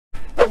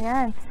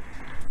Ayan.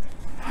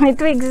 May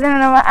twigs na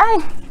naman.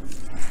 Ay!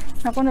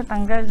 Naku,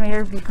 natanggal. May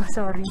RV ko.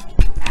 Sorry.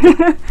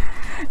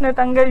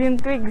 Natanggal yung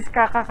twigs.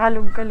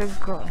 Kakakalog-kalog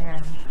ko. Ayan.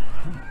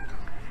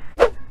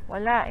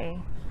 Wala eh.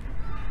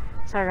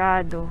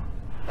 Sarado.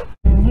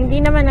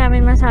 Hindi naman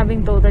namin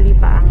masabing totally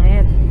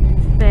pangit.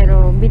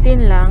 Pero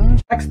bitin lang.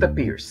 Text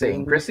appears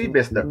saying Chrissy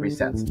Vista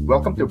presents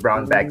Welcome to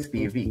Brown Bags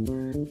TV.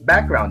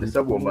 Background is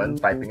a woman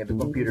typing at the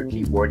computer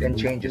keyboard and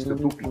changes to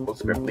two people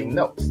scribbling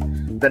notes.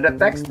 Then the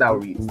text now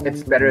reads,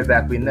 "It's better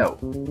that we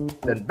know."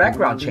 Then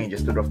background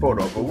changes to the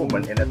photo of a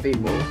woman in a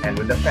table and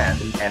with a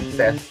fan and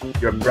says,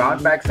 "Your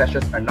brown bag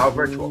sessions are now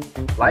virtual.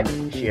 Like,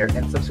 share,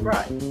 and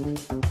subscribe."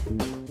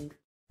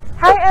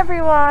 Hi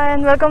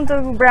everyone! Welcome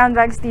to Brown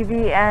Bags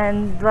TV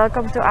and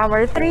welcome to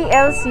our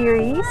 3L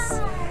series.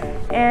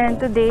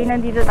 And today,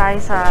 nandito tayo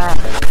sa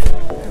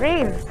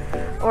RAVE,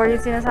 or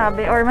yung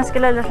sinasabi, or mas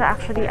kilala siya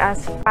actually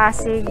as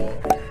Pasig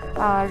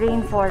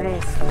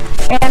Rainforest.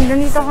 And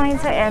nandito ko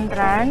ngayon sa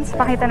entrance.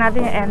 Pakita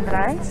natin yung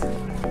entrance.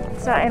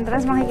 Sa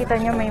entrance,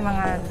 makikita nyo may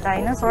mga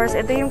dinosaurs.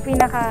 Ito yung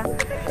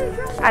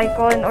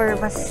pinaka-icon or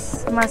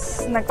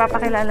mas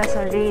nagpapakilala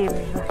sa RAVE.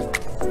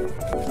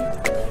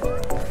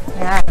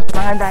 Ayan,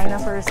 mga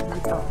dinosaurs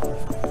dito.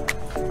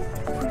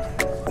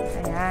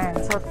 Ayan.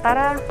 So,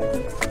 tara!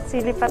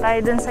 Silip pa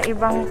tayo dun sa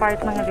ibang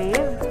part ng RAVE.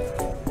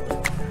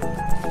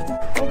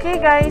 Okay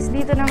guys,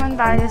 dito naman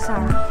tayo sa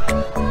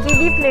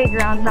kiddie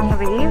playground ng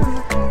RAVE.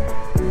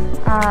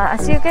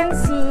 As you can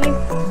see,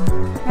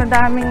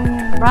 madaming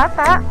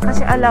bata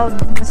kasi allowed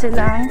na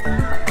silang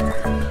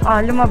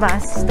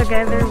lumabas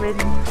together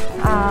with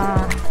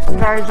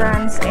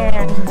guardians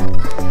and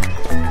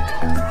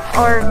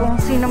or kung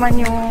sino man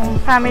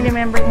yung family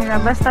member nila,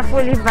 basta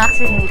fully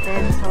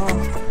vaccinated. So,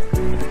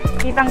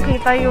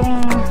 kitang-kita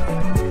yung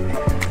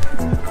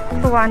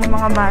tuwa ng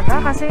mga bata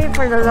kasi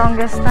for the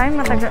longest time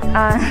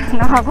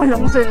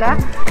nakakulong sila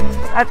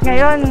at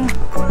ngayon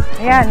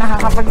ayan,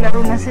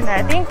 nakakapaglaro na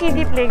sila. Ito yung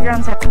kiddie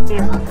playground sa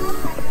RAVE.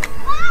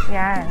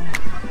 Yan.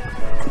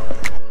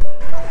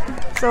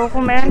 So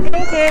kung meron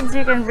kayong kids,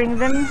 you can bring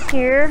them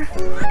here.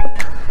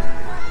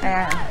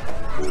 Ayan.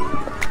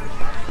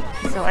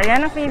 So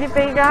ayan ang kiddie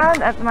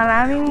playground at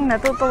maraming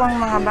natutuwang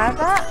mga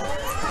bata.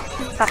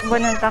 Takbo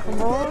ng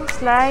takbo,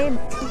 slide,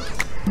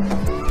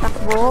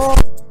 takbo.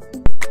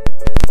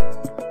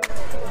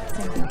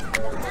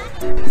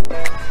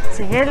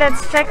 Sige,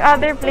 let's check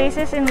other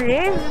places in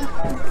RAVE.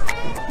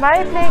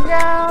 Bye,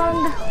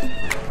 playground!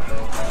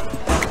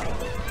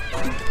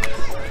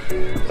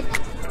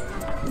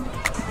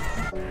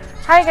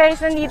 Hi guys,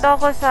 nandito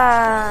ako sa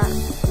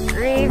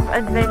RAVE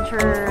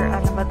Adventure,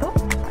 ano ba to?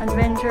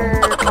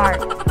 Adventure Park.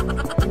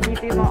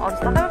 Dito yung mga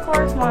obstacle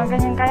course, mga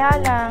ganyan, kaya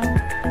lang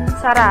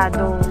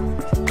sarado.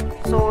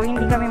 So,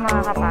 hindi kami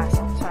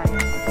makakapasok.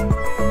 Sorry.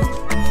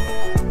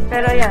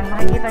 Pero yan,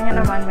 makikita nyo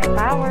naman may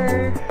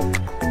tower.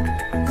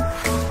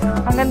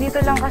 Hanggang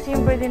dito lang kasi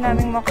yung pwede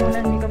namin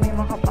makunan, hindi kami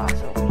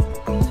makapasok.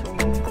 So,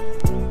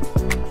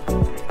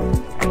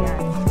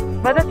 ayan.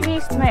 But at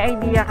least may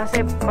idea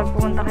kasi pag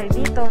pumunta kayo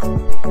dito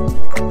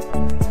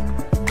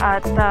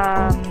at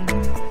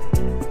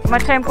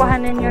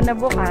matsyempohan ninyo na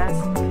bukas,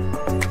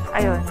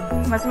 ayun,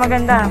 mas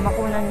maganda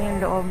makunan nyo yung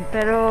loob.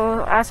 Pero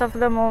as of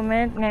the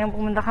moment, ngayon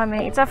pumunta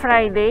kami, it's a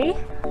Friday.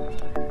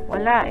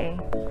 Wala eh.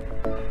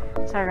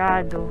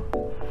 Sarado.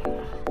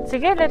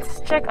 Sige,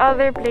 let's check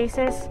other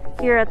places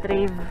here at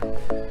RAVE.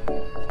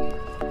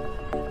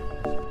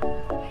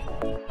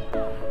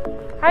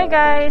 Hi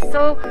guys!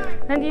 So,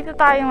 nandito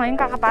tayo ngayon.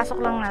 Kakapasok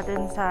lang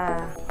natin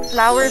sa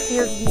flower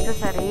field dito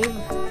sa RAVE.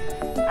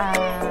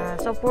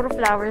 So, puro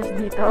flowers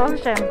dito,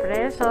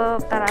 syempre. So,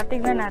 tara,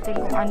 tignan natin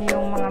kung ano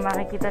yung mga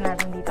makikita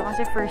natin dito.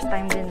 Kasi first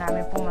time din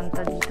namin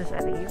pumunta dito sa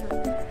RAVE.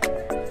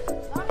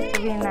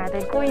 Sabihin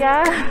natin,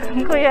 Kuya!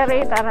 Kuya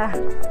Ray, tara!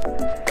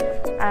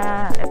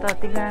 Ito,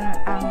 tignan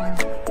ang...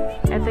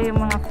 ito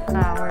yung mga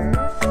flowers.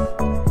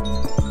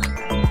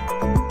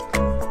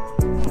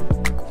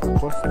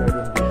 Tapos,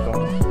 meron dito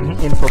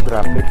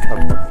infographics of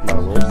the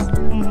flowers.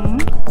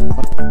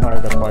 What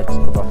are the parts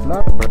of a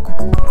flower?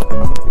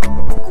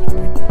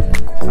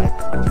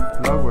 Types of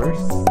flowers,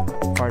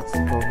 parts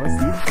of a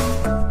seed,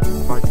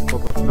 parts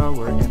of a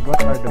flower, and what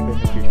are the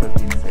beneficial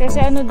insects? Kasi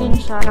ano din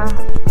siya,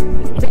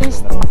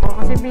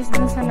 based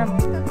dun sa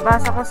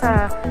nabasa ko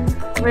sa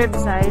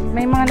website,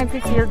 may mga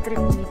nag-field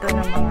trip dito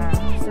ng mga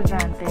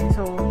estudyante.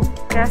 So,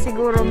 kaya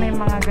siguro may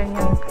mga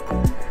ganyang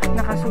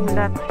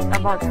nakasulat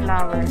about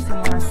flowers,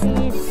 yung mga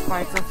seeds,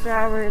 parts of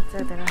flower,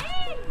 etc.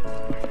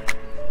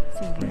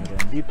 Sige.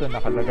 Dito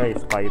nakalagay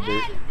spider,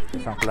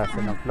 isang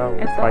klase ng flower.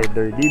 Ito?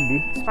 Spider lily.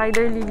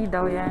 Spider lily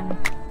daw yan.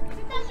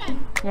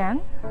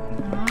 Yan?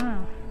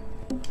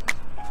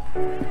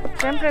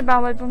 Siyempre,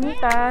 bawal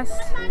pumitas.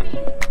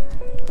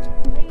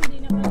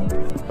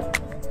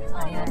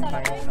 Ayan.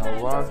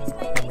 Huwag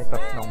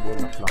pumitas ng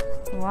bulaklak.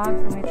 Huwag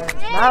pumitas.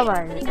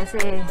 Bawal.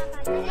 Kasi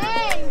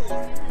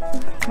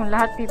kung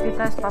lahat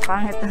pipitas,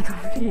 papangit na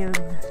itong field.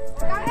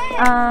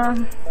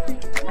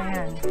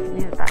 Ayan.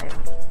 Dito tayo.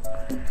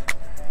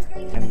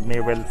 And may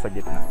well sa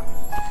gitna.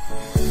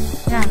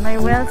 Yan, may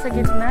well sa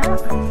gitna.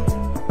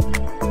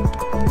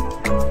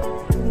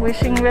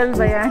 Wishing well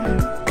ba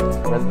yan?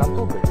 Well ng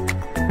tubig.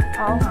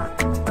 Oo nga.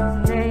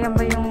 Hindi, yan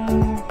ba yung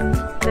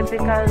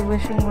typical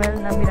wishing well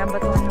na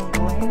binabatuhan ng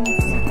coins?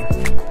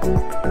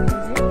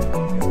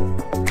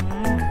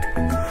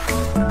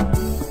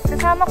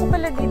 Kasama ko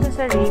pala dito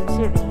sa rave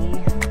si Ray.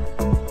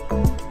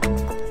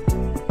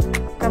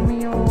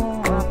 Kami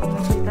yung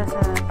pumunta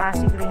sa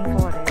Pasig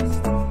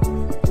Rainforest.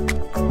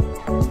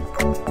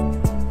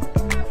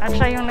 At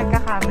siya yung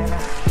nagka-camera.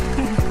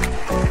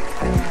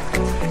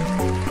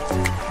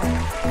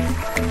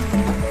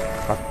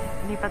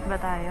 Lipat ba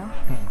tayo?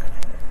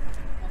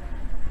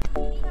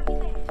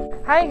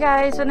 Hi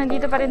guys! So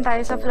nandito pa rin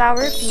tayo sa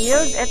flower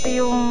fields. Ito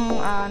yung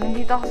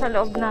nandito ako sa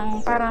loob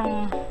ng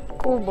parang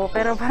kubo.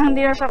 Pero parang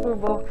di na siya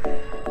kubo.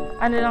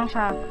 Ano lang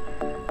siya.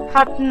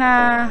 Hot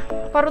na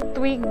puro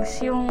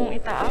twigs yung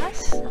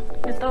itaas.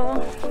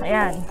 Ito.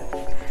 Ayan.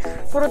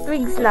 Puro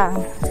twigs lang.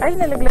 Ay,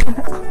 nalaglag na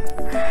ako.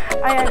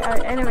 Ayan.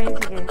 Anyway,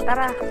 sige.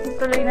 Tara.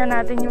 Tuloy na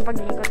natin yung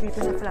pag-iikot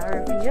dito sa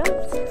flower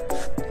fields.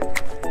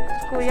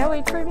 Kuya,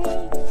 wait for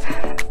me.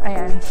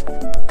 Ayan.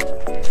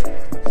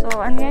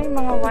 So, ano yan? Yung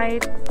mga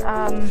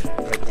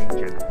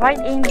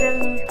white angel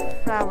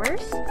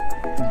flowers.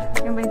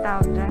 Yung ba yung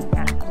tawag dyan?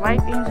 Yan.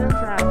 White angel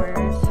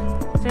flowers.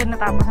 Kasi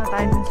natapos na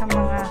tayo dun sa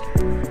mga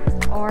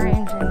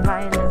orange and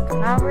violet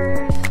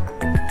flowers.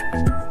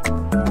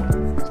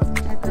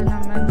 Ito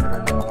naman.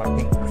 Mga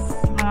pinks.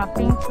 Mga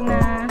pink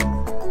na.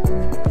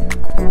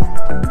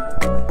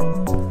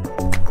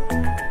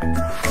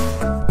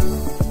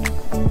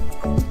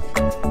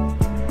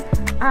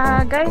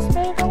 Guys,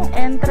 may itong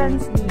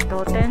entrance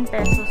dito, 10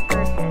 pesos per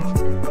head.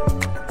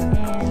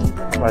 And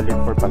Valid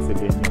for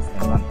Pasigeños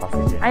and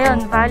non-Pasigeños. ayun,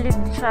 valid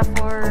siya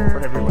for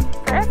everyone.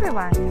 For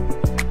everyone.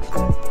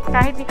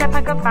 Kahit di ka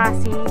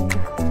taga-Pasig,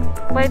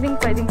 pwedeng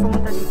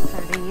pumunta dito sa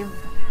rave.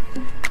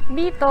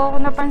 Dito,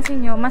 kung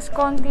napansin nyo, mas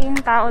konti yung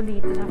tao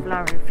dito sa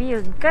flower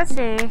field.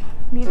 Kasi,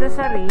 dito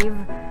sa rave,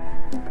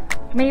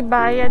 may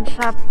bayad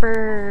siya per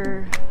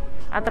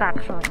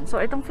attraction.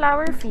 So, itong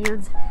flower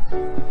fields,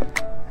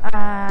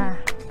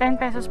 10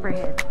 pesos per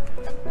head.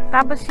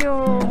 Tapos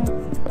yung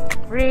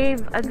Rave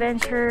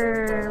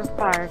Adventure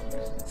Park,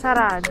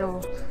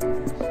 sarado.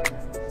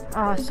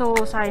 So,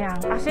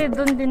 sayang. Kasi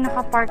dun din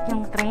nakapark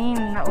yung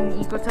train na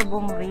umiikot sa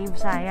buong rave.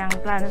 Sayang.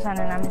 Plano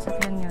sana namin sa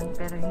yun,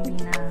 pero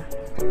hindi na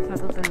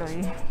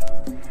natutuloy.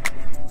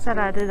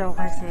 Sarado daw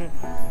kasi.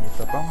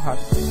 Isa pang hot.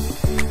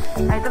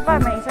 Ito pa,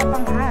 may isa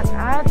pang hot.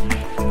 At,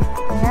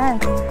 ayan.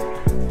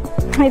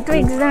 May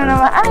twigs na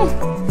naman. Ay!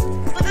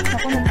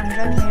 Ako,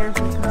 natanggal. May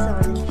airport ko.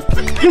 Sorry.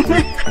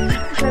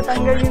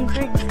 Natanggal yung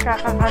twigs.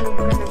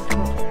 Kakakalog-kalog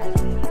ko.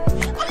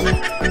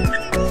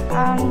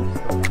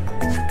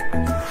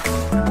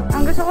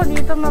 Ang gusto ko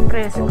dito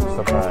mapresko.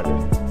 Sa pare.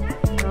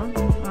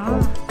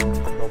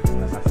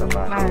 Nasa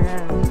pare.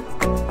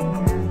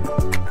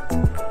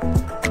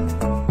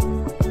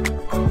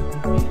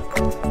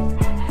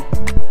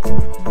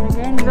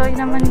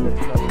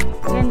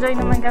 Enjoy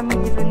naman kami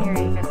dito ni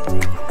Ray kasi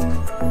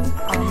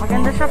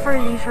maganda siya for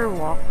leisure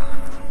walk.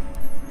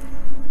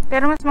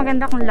 Pero mas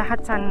maganda kung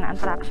lahat sana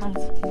attractions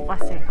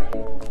bukas eh.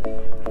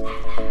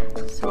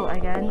 So,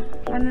 ayan.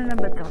 Ano na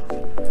ba to?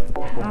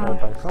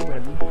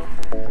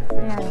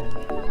 Ayan.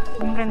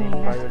 Yung kanina.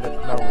 Violet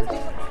flowers.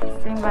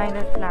 Same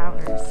violet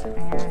flowers.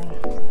 Ayan.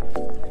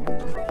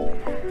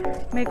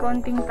 May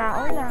konting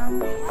tao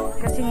lang.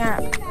 Kasi nga,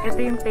 ito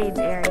yung paid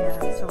area.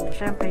 So,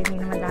 syempre,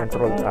 hindi naman lahat.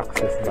 Controlled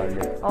access bali.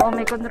 Oo,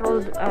 may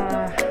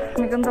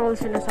control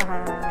sila sa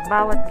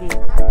bawat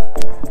gate.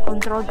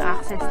 Controlled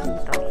access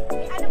dito.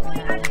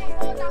 Ayan.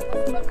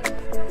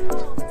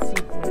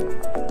 Sige.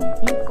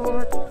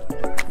 Ikot.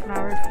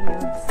 Flower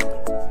fields.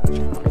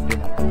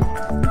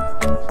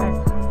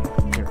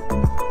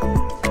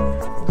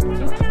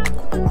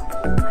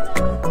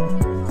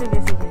 Sige.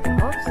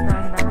 Oops,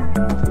 dahan-dahan.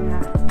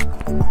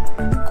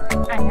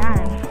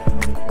 Ayan.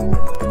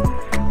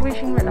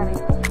 Wishing well aray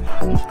po.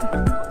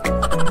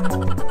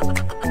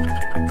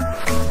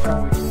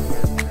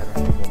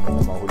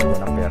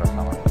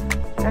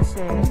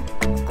 Kasi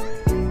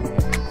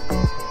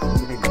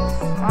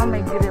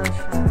may grill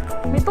siya.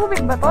 May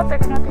tubig ba to?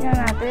 Teka nga, tingnan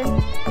natin.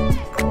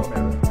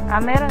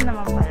 Meron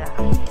naman pala.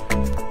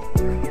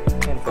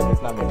 Yan, sa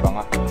gitna may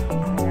banga.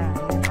 Ayan,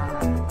 may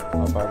banga.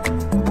 Kapag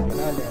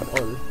ginali and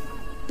all,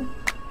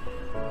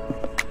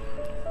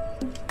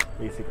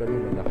 basically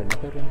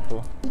malaki-laki rin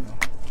to.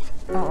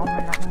 Oo,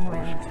 malaking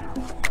well.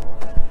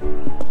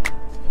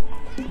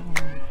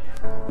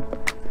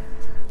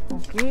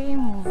 Okay,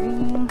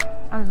 moving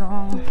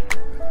along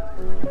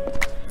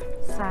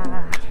sa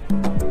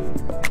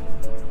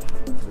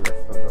The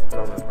rest of the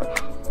flower park.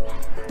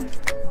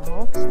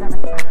 oops,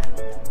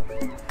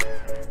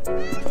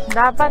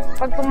 dapat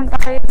pag pumunta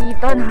kayo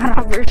dito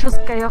naka-rubber shoes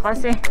kayo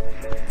kasi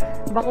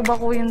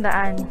baku-baku yung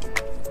daan.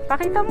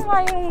 Pakita mo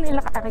nga yung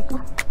nilakari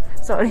ko.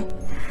 Sorry.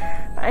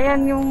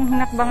 Ayan yung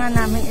hinakbangan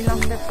namin. Ilang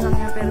steps lang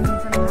yan pero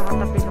minsan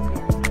nakakatapilok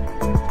yan.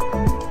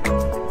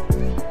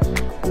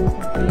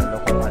 Ano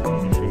kung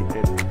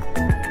uninitiated?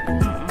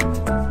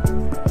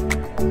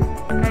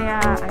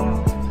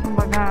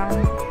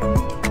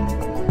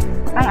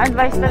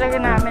 in-advise talaga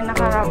namin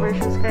naka-rubber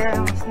shoes kaya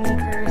lang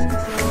sneakers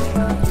kasi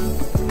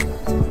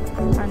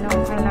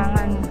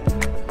kailangan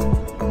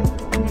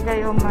hindi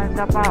kayo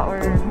madapa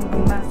or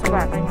hindi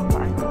masugatan yung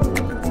paa.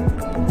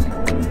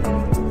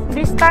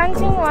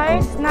 Distancing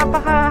wise,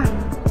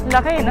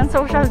 napaka-laki ng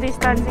social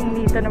distancing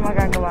dito na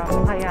magagawa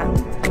ko kaya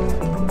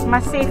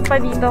mas safe pa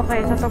dito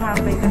kaysa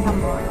tumambay ka sa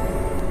mall.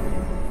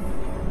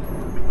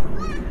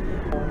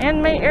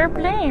 And may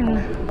airplane.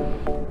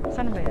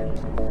 Saan ba yan?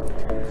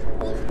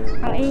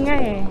 Ang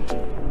ingay eh.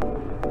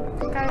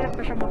 Kaya pa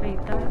siya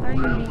makita. Ay,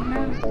 hindi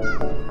na.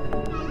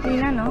 Hindi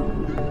na, no?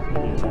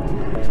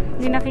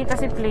 Hindi nakita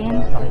si plane.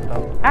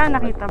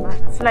 Nakita ba?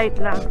 Slight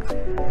lang.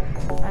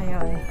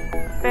 Ayun.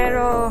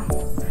 Pero,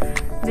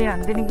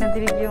 diyan, dinig na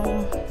dinig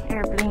yung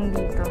airplane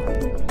dito.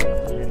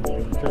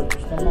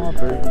 Gusto mga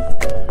birds.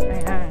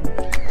 Ayan.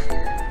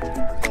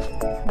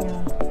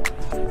 Ayan.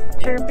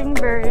 Chirping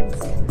birds.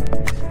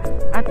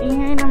 At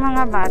ingay ng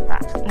mga bata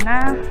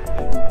na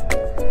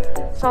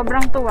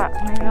sobrang tuwa.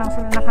 Ngayon lang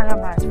sila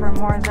nakalabas for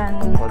more than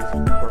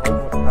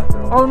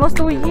almost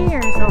 2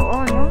 years.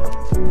 So, no?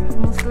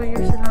 Almost 2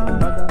 years silang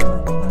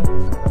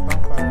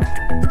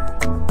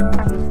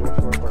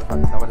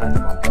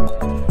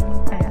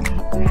ayan.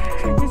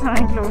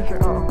 Isang enclosure.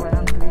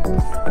 Walang twigs.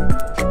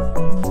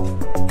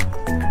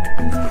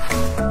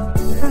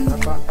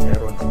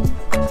 Meron.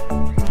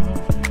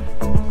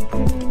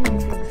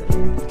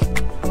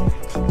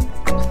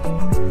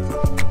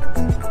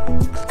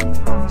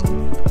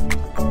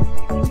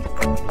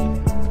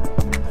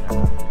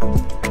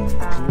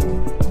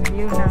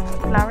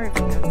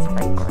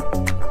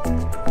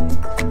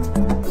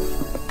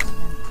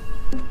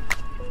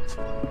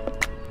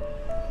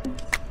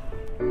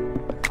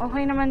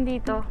 Okay naman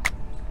dito,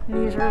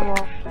 leisure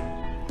walk.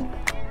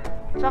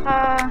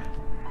 Tsaka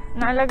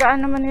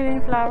naalagaan naman nila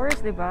yung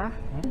flowers, di ba?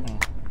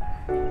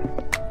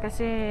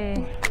 Kasi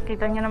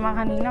kita niyo naman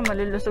kanina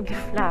malulusog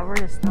yung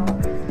flowers, no?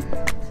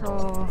 So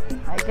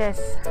I guess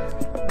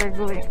they're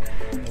doing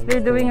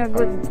a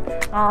good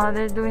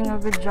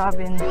job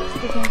in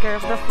taking care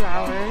of the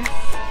flowers.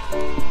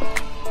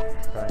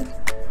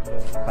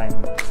 Time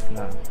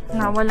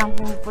na walang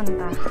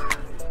pumupunta.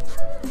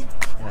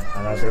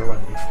 Another one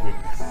this week.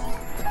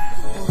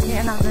 Okay,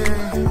 another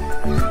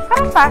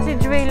parang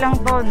passageway lang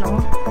to,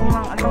 no?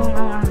 Itong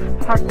mga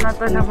heart na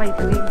to na may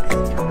twigs.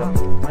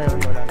 Ngayon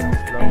wala nang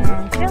flower.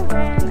 And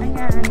children,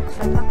 ayan,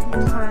 sa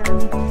takbuhan.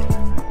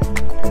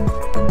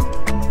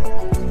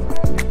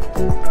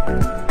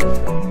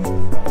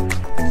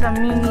 Sa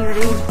mini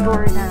rave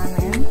tour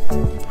namin.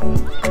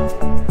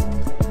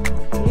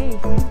 Okay.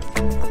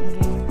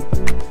 Sige.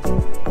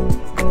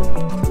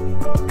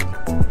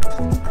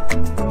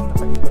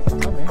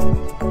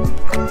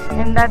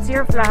 And that's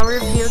your flower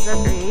fields at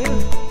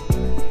Rave.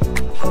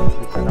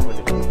 Kita na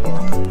ulit dito.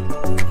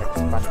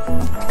 Expand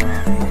ng mga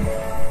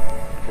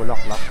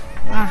bulaklak.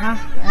 Aha,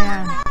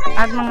 ayan.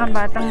 At mga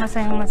batang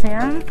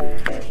masayang-masayang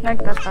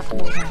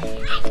nagtatakbuhan.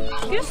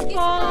 Excuse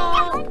po!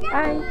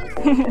 Ay!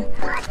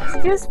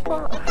 Excuse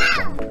po!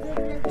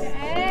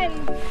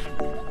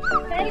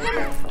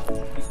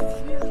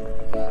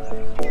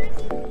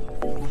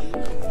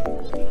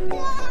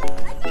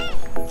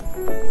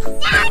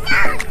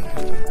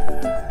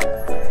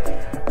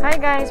 Hi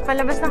guys!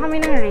 Palabas na kami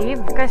ng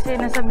rave kasi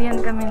nasabihan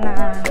kami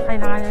na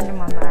kailangan na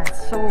lumabas.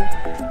 So,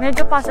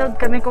 medyo puzzled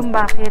kami kung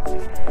bakit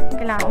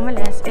kailangan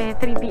umalis. 3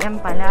 PM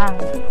pa lang.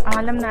 Ang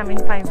alam namin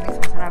 5 minutes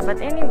masarap. But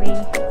anyway,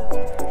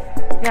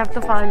 we have to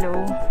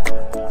follow.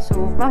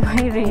 So,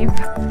 bye-bye rave.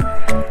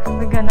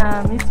 We're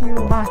gonna miss you.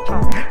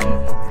 Char.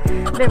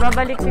 Di,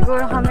 babalik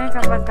siguro kami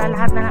kapag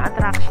lahat na ng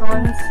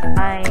attractions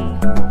ay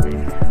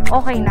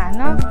okay na,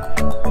 no?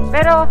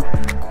 Pero,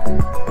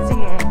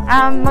 sige,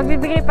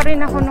 magbibigay pa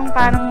rin ako nung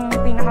parang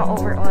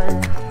pinaka-overall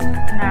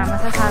na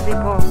masasabi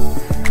ko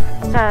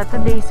sa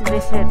today's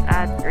visit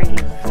at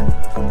Rave.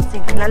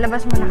 Sige,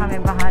 lalabas muna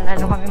kami, baka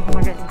lalo kami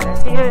gumagalitan.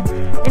 See you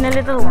in a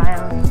little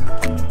while.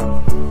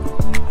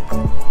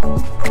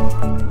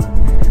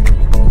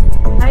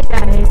 Hi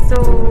guys,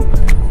 so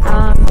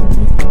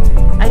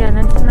ayan,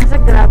 nasa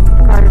grab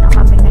car na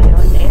kami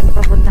ngayon and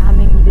papunta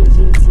kaming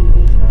BGC.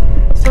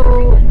 So,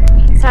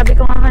 sabi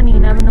ko nga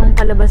kanina nung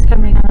palabas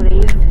kami ng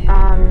Rave,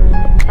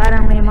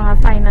 parang may mga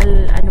final,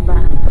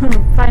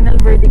 final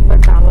verdict ba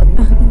tawag?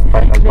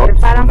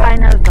 Parang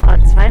final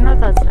thoughts lang.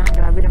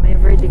 Grabe na may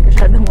verdict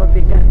masyadong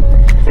mabigat.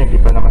 Hindi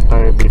pa naman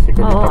tayo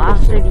basically oo, tapos.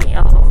 Actually,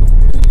 oo.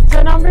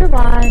 So, number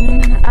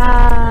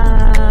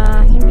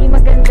 1, hindi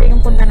maganda yung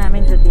punta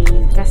namin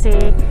today. Kasi,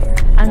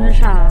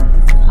 siya,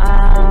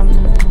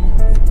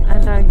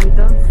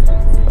 dito?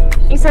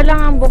 Isa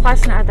lang ang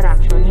bukas na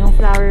attraction, yung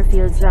flower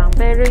fields lang.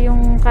 Pero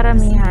yung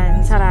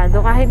karamihan,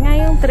 sarado. Kahit nga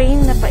yung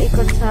train na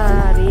paikot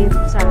sa Rave,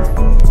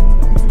 sarado.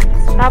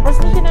 Tapos,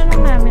 nung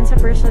tinanong namin sa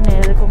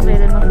personnel kung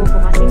kailan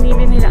magbubukas, hindi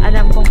din nila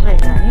alam kung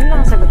kailan. Yun lang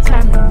ang sagot sa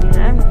amin. Hindi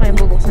na alam kung kailan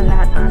bubuksan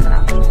lahat ng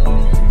attraction.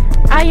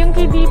 Yung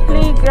kiddie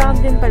playground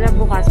din pala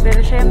bukas.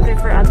 Pero syempre,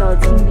 for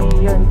adults,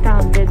 hindi yun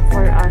counted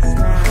for us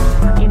na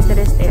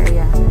interest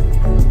area.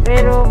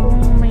 Pero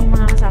kung may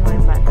mga kasama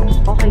yung bata,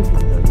 okay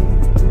din doon.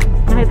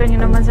 Nakita nakita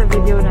niyo naman sa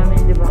video namin,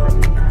 di ba,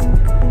 kanina.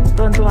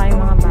 Tuwan-tuwa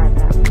yung mga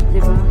bata, di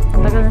ba?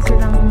 Tagal na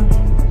silang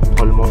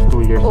Almost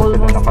 2 years na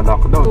sila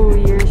naka-lockdown.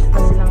 2 years na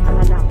silang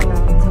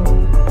naka-lockdown. So,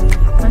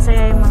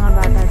 masaya yung mga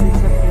bata dun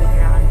sa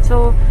playground. So,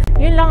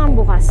 yun lang ang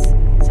bukas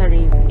sa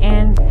rave.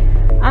 And,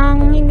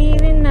 ang hindi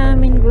rin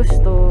namin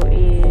gusto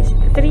is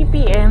 3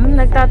 PM,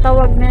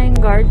 nagtatawag na yung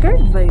guard.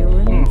 Guard ba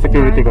yun?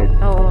 Security guard.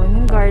 Oo,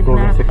 yung guard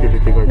na.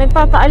 Security guard.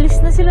 Nagpapaalis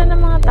na sila ng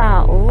mga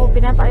tao.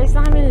 Pinapaalis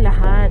na kami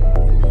lahat.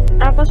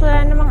 Tapos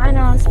wala namang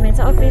announcement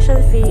sa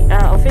official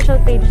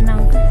page ng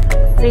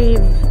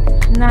rave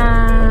na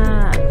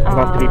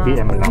hanggang 3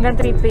 PM lang. Hanggang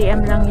 3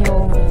 PM lang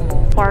yung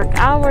park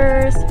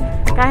hours.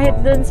 Kahit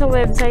dun sa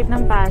website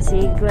ng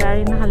Pasig, wala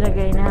rin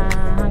nakalagay na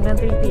hanggang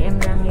 3 PM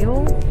lang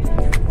yung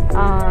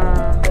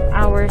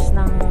hours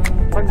ng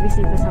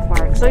pagbisita sa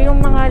park. So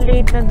yung mga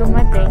late na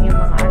dumating, yung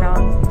mga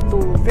around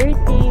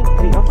 2:30,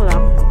 3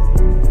 o'clock,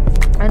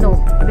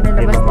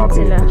 pinalabas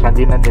din sila.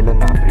 Hindi na nila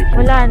na-appreciate.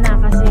 Wala na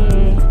kasi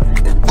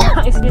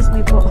excuse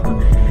me po.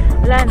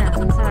 Wala na,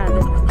 sarado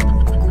na.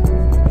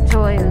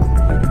 So ayun.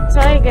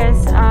 So I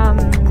guess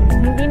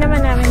hindi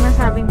naman namin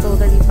masabing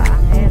totally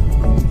pangit.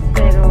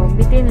 Pero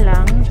bitin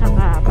lang,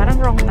 tsaka parang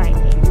wrong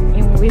timing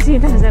yung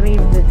bisita sa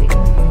rave today.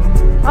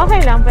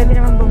 Okay lang, pwede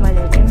naman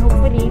bumalik. And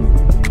hopefully,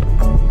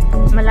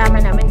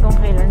 malaman namin kung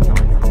kailan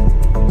yung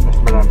mas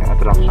maraming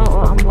attraction. Oo,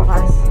 ang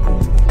bukas.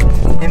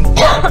 And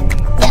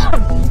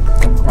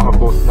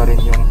nakapost na rin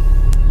yung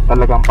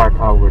talagang park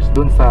hours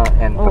dun sa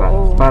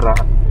entrance. Para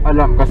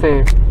alam,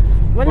 kasi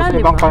wala,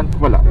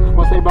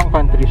 kung sa ibang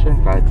countries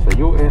yun, kahit sa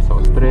US, sa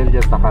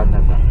Australia, sa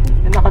Canada,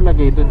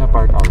 nakalagay dun na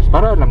park hours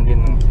para alam din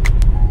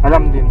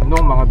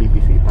nung mga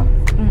bibisita.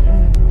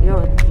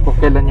 Yun. Kung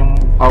kailan yung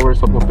hours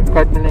of operation,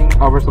 kahit nila yung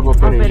hours of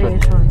operation.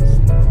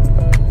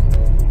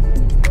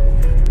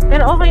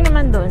 Pero okay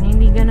naman doon,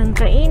 hindi ganun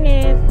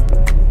kainit.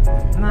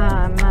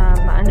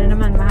 Ano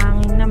naman,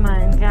 mahangin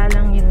naman. Kaya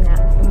lang yun nga,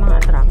 yung mga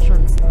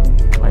attractions,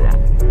 wala.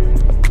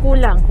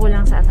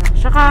 Kulang sa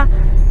attractions. Saka,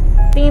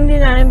 tingin din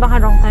namin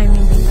baka wrong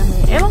timing din kami.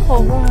 Ewan ko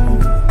kung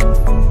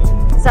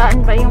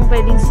saan ba yung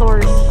pwedeng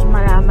source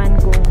malaman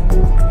kung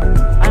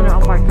ano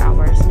ang park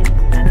hours din.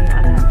 Ano yung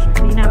attraction.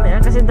 Hindi namin,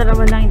 kasi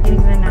dalawa lang yung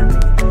tinignan namin.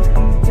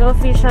 Yung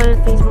official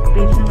Facebook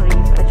page ng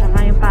rave at saka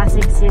yung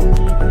Pasig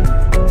City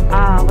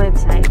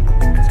website.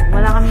 So,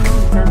 wala kami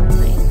nakita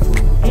na info.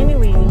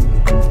 Anyway,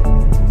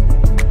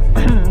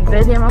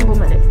 pwede naman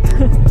bumalik.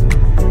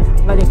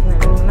 Balik na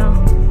lang, no?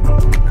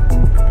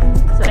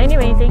 So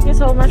anyway, thank you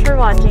so much for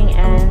watching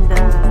and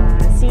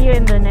see you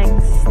in the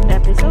next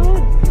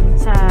episode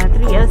sa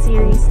 3L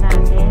series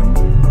natin.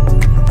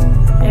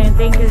 And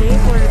thank you, Ray,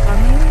 for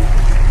coming.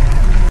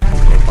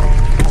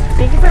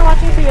 Thank you for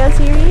watching 3L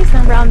series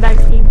ng Brown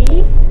Bags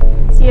TV.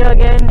 See you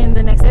again in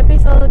the next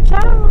episode.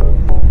 Ciao!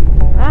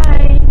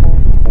 Bye!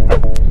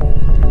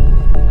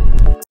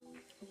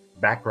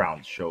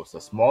 Background shows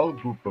a small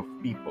group of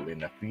people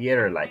in a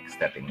theater-like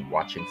setting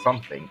watching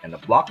something, and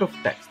a block of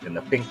text in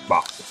the pink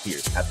box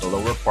appears at the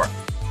lower part,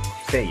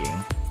 saying,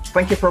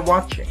 "Thank you for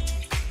watching."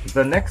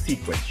 The next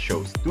sequence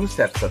shows 2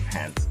 sets of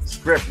hands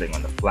scribbling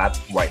on a flat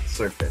white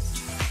surface,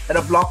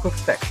 and a block of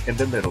text in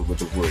the middle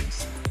with the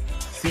words,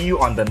 "See you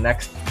on the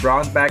next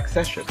Brown Bag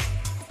session."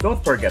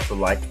 Don't forget to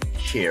like,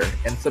 share,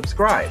 and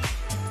subscribe.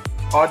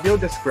 Audio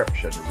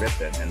description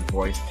written and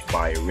voiced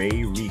by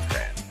Ray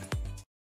Recran.